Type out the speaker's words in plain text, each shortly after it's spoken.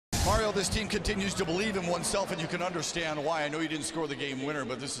Mario, this team continues to believe in oneself, and you can understand why. I know you didn't score the game winner,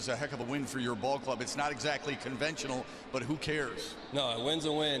 but this is a heck of a win for your ball club. It's not exactly conventional, but who cares? No, a win's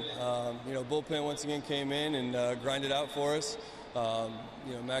a win. Bullpen once again came in and grinded out for us.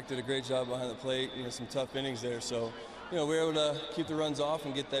 Mac did a great job behind the plate. Some tough innings there. So, we were able to keep the runs off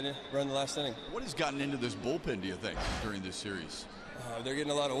and get that run the last inning. What has gotten into this bullpen, do you think, during this series? They're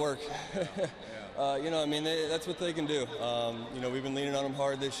getting a lot of work. That's what they can do. We've been leaning on them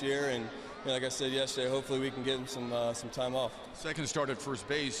hard this year, and like I said yesterday, hopefully we can get them some time off. Second start at first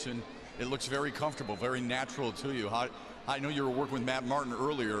base, and it looks very comfortable, very natural to you. I know you were working with Matt Martin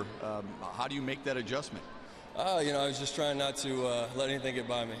earlier. How do you make that adjustment? I was just trying not to let anything get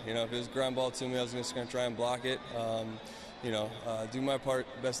by me. If it was a ground ball to me, I was just going to try and block it. Do my part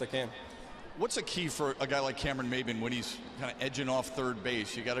best I can. What's a key for a guy like Cameron Maybin when he's kind of edging off third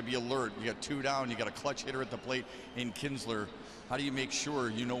base? You got to be alert. You got two down. You got a clutch hitter at the plate in Kinsler. How do you make sure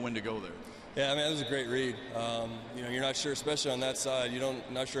you know when to go there? Yeah, that was a great read. You're not sure, especially on that side.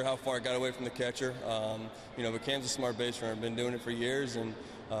 Not sure how far it got away from the catcher. But Cam's a smart base runner. Been doing it for years, and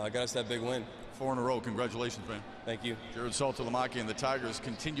got us that big win. 4 in a row. Congratulations, man. Thank you. Jarrod Saltalamacchia and the Tigers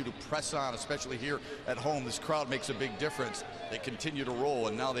continue to press on, especially here at home. This crowd makes a big difference. They continue to roll,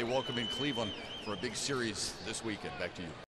 and now they welcome in Cleveland for a big series this weekend. Back to you.